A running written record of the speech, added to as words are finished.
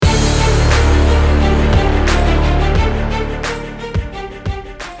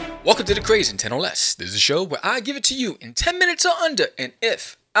to the Crazy in 10 or Less. This is a show where I give it to you in 10 minutes or under, and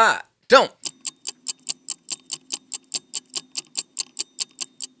if I don't,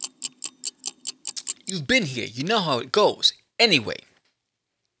 you've been here, you know how it goes. Anyway,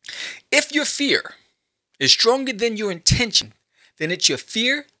 if your fear is stronger than your intention, then it's your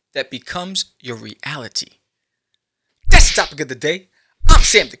fear that becomes your reality. That's the topic of the day. I'm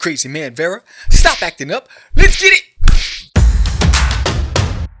Sam the Crazy Man Vera. Stop acting up. Let's get it.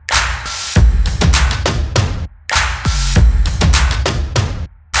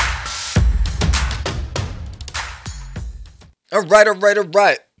 All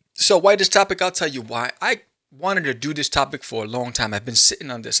right. So why this topic? I'll tell you why. I wanted to do this topic for a long time. I've been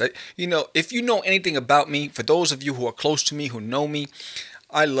sitting on this. If you know anything about me, for those of you who are close to me, who know me,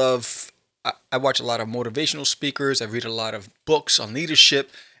 I watch a lot of motivational speakers. I read a lot of books on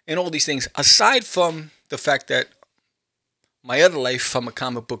leadership and all these things. Aside from the fact that my other life, I'm a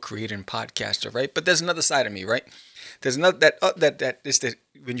comic book creator and podcaster, right? But there's another side of me, right? There's another that is that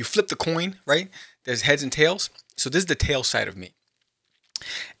when you flip the coin, right? There's heads and tails. So this is the tail side of me.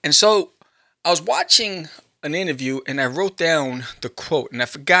 And so I was watching an interview and I wrote down the quote, and I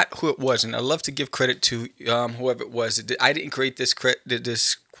forgot who it was. And I love to give credit to whoever it was. I didn't create this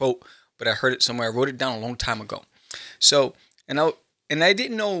quote, but I heard it somewhere. I wrote it down a long time ago. So, and I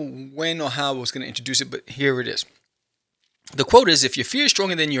didn't know when or how I was going to introduce it, but here it is. The quote is, if your fear is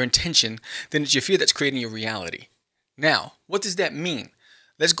stronger than your intention, then it's your fear that's creating your reality. Now, what does that mean?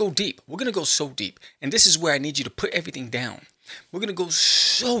 Let's go deep. We're going to go so deep. And this is where I need you to put everything down. We're going to go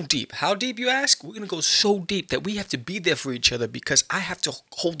so deep. How deep, you ask? We're going to go so deep that we have to be there for each other, because I have to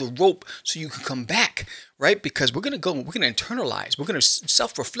hold the rope so you can come back, right? Because we're going to internalize. We're going to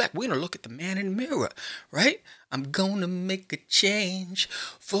self-reflect. We're going to look at the man in the mirror, right? I'm going to make a change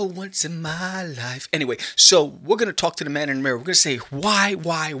for once in my life. Anyway, so we're going to talk to the man in the mirror. We're going to say, why?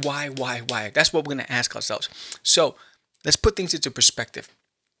 That's what we're going to ask ourselves. So let's put things into perspective.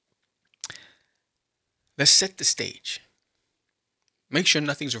 Let's set the stage. Make sure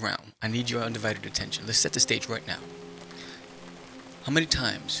nothing's around. I need your undivided attention. Let's set the stage right now. How many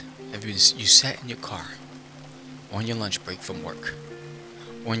times have you sat in your car, on your lunch break from work,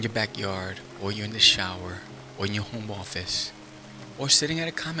 or in your backyard, or you're in the shower, or in your home office, or sitting at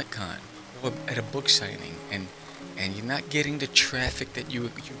a Comic-Con, or at a book signing, and you're not getting the traffic that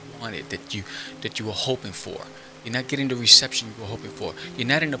you wanted, that you were hoping for. You're not getting the reception you were hoping for. You're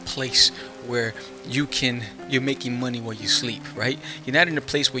not in a place where you're making money while you sleep, right? You're not in a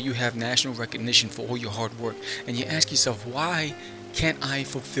place where you have national recognition for all your hard work. And you ask yourself, why can't I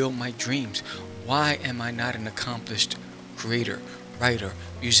fulfill my dreams? Why am I not an accomplished creator, writer,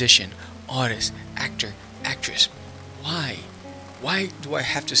 musician, artist, actor, actress? Why? Why do I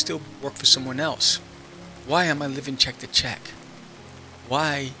have to still work for someone else? Why am I living check to check?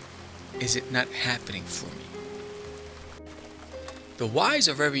 Why is it not happening for me? The whys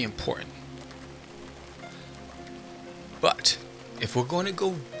are very important. But if we're going to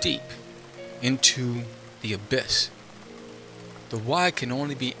go deep into the abyss, the why can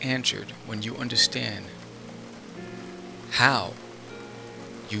only be answered when you understand how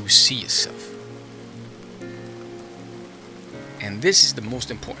you see yourself. And this is the most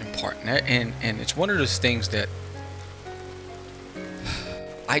important part. And it's one of those things that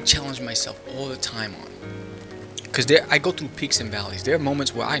I challenge myself all the time on. Because I go through peaks and valleys. There are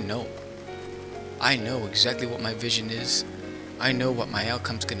moments where I know exactly what my vision is. I know what my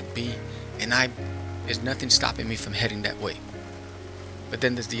outcome's going to be. And there's nothing stopping me from heading that way. But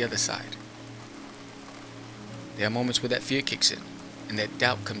then there's the other side. There are moments where that fear kicks in. And that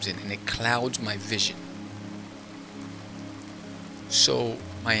doubt comes in. And it clouds my vision. So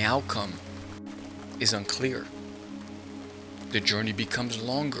my outcome is unclear. The journey becomes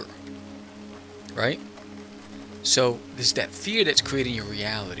longer. Right? So there's that fear that's creating your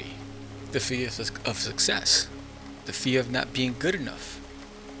reality. The fear of success. The fear of not being good enough.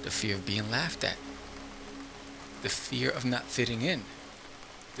 The fear of being laughed at. The fear of not fitting in.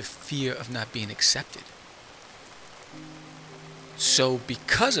 The fear of not being accepted. So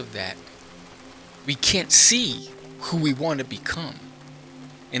because of that, we can't see who we want to become.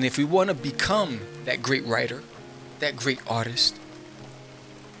 And if we want to become that great writer, that great artist,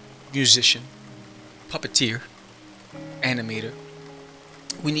 musician, puppeteer, animator,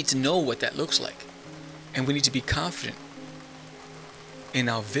 we need to know what that looks like, and we need to be confident in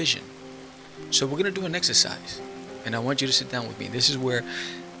our vision. So we're going to do an exercise, and I want you to sit down with me. This is where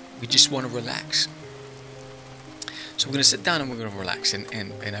we just want to relax. So we're going to sit down and we're going to relax, and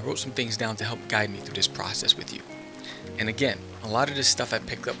I wrote some things down to help guide me through this process with you. And again, a lot of this stuff I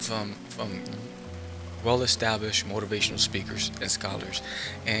picked up from well-established motivational speakers and scholars.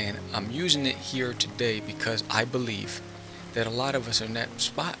 And I'm using it here today because I believe that a lot of us are in that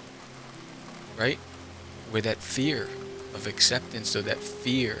spot, right? Where that fear of acceptance or that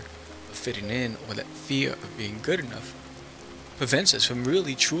fear of fitting in or that fear of being good enough prevents us from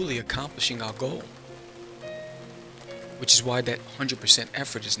really truly accomplishing our goal. Which is why that 100%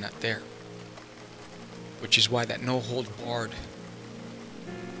 effort is not there. Which is why that no hold barred,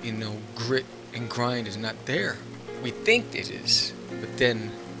 grit and grind is not there. We think it is, but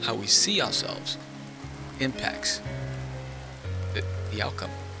then how we see ourselves impacts the outcome.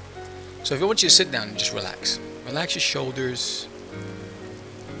 So if I want you to sit down and just relax. Relax your shoulders.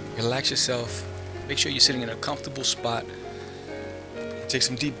 Relax yourself. Make sure you're sitting in a comfortable spot. Take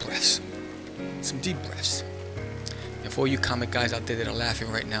some deep breaths. Some deep breaths. And for you comic guys out there that are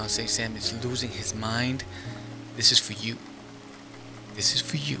laughing right now and saying Sam is losing his mind, this is for you. This is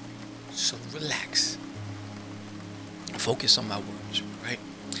for you. So relax. Focus on my words, right?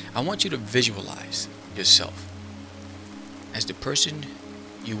 I want you to visualize yourself as the person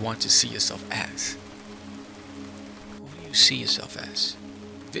you want to see yourself as. Who do you see yourself as?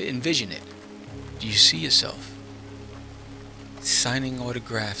 Envision it. Do you see yourself signing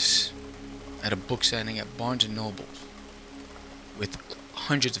autographs at a book signing at Barnes & Noble with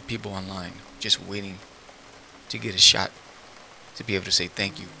hundreds of people online just waiting to get a shot to be able to say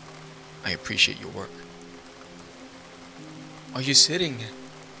thank you? I appreciate your work. Are you sitting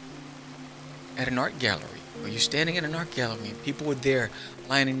at an art gallery? Are you standing in an art gallery and people are there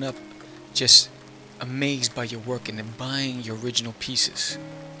lining up just amazed by your work and then buying your original pieces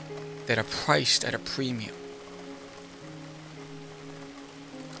that are priced at a premium?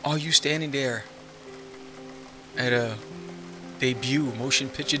 Are you standing there at a motion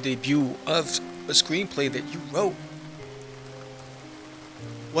picture debut of a screenplay that you wrote?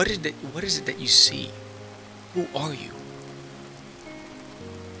 What is it that you see? Who are you?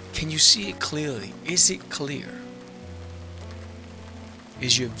 Can you see it clearly? Is it clear?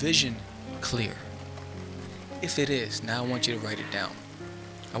 Is your vision clear? If it is, now I want you to write it down.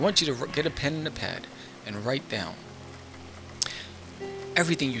 I want you to get a pen and a pad and write down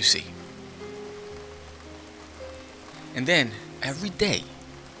everything you see. And then every day,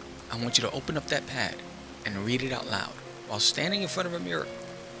 I want you to open up that pad and read it out loud while standing in front of a mirror.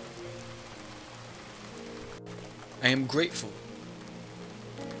 I am grateful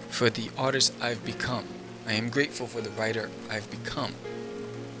for the artist I've become. I am grateful for the writer I've become.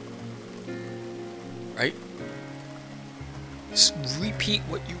 Right? Just repeat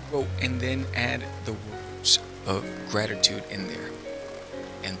what you wrote and then add the words of gratitude in there.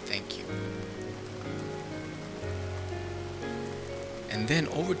 And thank you. And then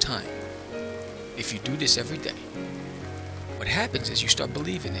over time, if you do this every day, what happens is you start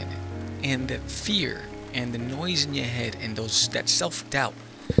believing in it. And that fear and the noise in your head and that self-doubt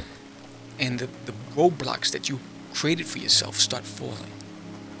and the roadblocks that you created for yourself start falling.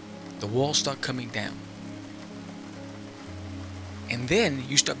 The walls start coming down. And then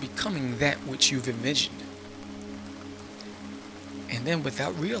you start becoming that which you've envisioned. And then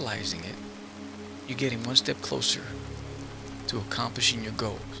without realizing it, you're getting one step closer to accomplishing your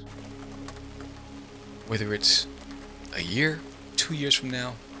goals. Whether it's a year, 2 years from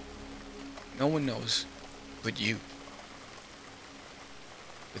now, no one knows but you.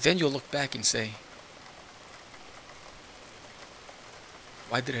 But then you'll look back and say,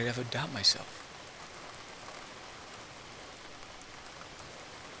 why did I ever doubt myself?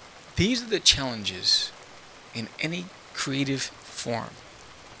 These are the challenges in any creative form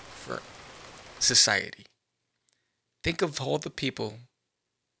for society. Think of all the people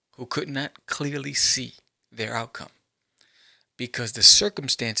who could not clearly see their outcome because the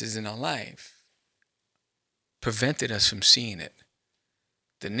circumstances in our life prevented us from seeing it.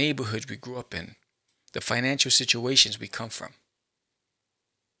 The neighborhoods we grew up in, the financial situations we come from.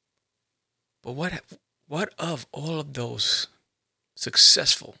 But what of all of those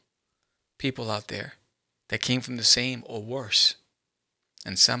successful people out there that came from the same or worse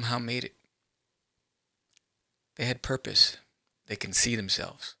and somehow made it? They had purpose. They can see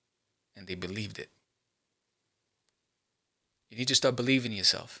themselves and they believed it. You need to start believing in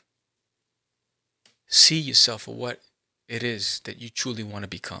yourself. See yourself for what it is that you truly want to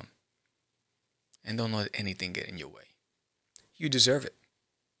become. And don't let anything get in your way. You deserve it.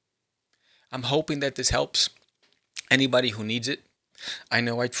 I'm hoping that this helps anybody who needs it. I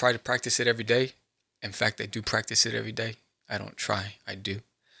know I try to practice it every day. In fact, I do practice it every day. I don't try, I do.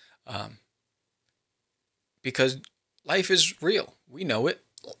 Because life is real. We know it.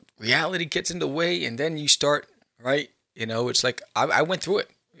 Reality gets in the way and then you start, right? It's like I went through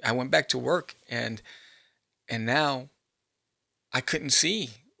it. I went back to work and And now I couldn't see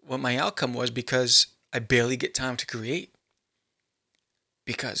what my outcome was because I barely get time to create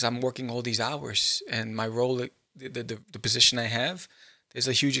because I'm working all these hours, and my role, the position I have, there's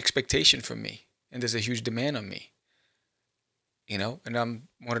a huge expectation from me, and there's a huge demand on me, and I'm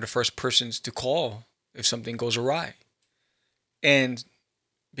one of the first persons to call if something goes awry. And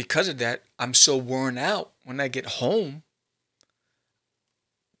because of that, I'm so worn out when I get home.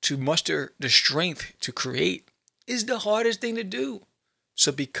 To muster the strength to create is the hardest thing to do.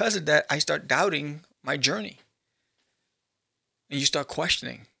 So because of that, I start doubting my journey. And you start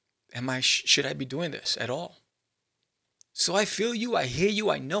questioning, should I be doing this at all? So I feel you, I hear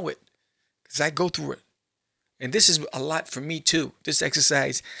you, I know it, because I go through it. And this is a lot for me too. This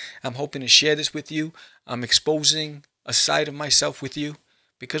exercise, I'm hoping to share this with you. I'm exposing a side of myself with you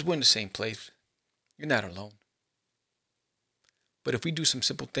because we're in the same place. You're not alone. But if we do some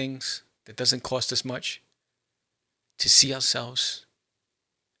simple things that doesn't cost us much to see ourselves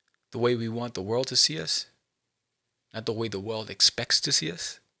the way we want the world to see us, not the way the world expects to see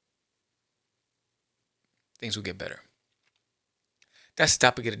us, things will get better. That's the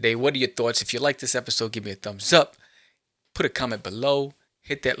topic of the day. What are your thoughts? If you like this episode, give me a thumbs up. Put a comment below.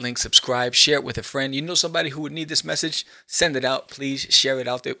 Hit that link, subscribe, share it with a friend. You know somebody who would need this message? Send it out. Please share it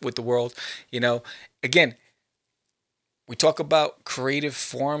out there with the world. Again, we talk about creative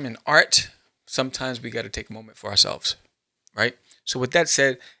form and art. Sometimes we got to take a moment for ourselves, right? So with that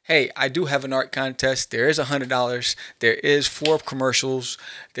said, hey, I do have an art contest. There is $100. There is 4 commercials.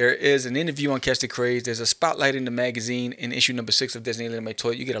 There is an interview on Catch the Craze. There's a spotlight in the magazine in issue number 6 of Disneyland in My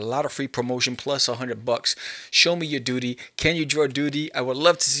Toilet. You get a lot of free promotion plus $100. Show me your duty. Can you draw duty? I would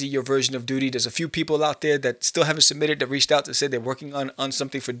love to see your version of duty. There's a few people out there that still haven't submitted, that reached out to say they're working on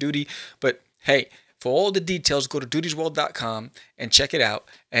something for duty. But hey, for all the details, go to dutiesworld.com and check it out.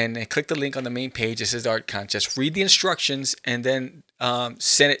 And then click the link on the main page. It says Art Contest. Read the instructions and then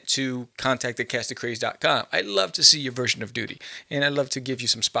send it to contact@catchthecraze.com. I'd love to see your version of duty. And I'd love to give you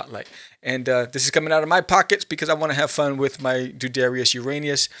some spotlight. And this is coming out of my pockets because I want to have fun with my Dudarius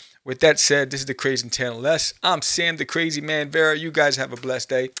Uranius. With that said, this is the Craze and Less. I'm Sam the Crazy Man Vera. You guys have a blessed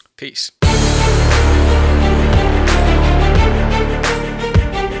day. Peace.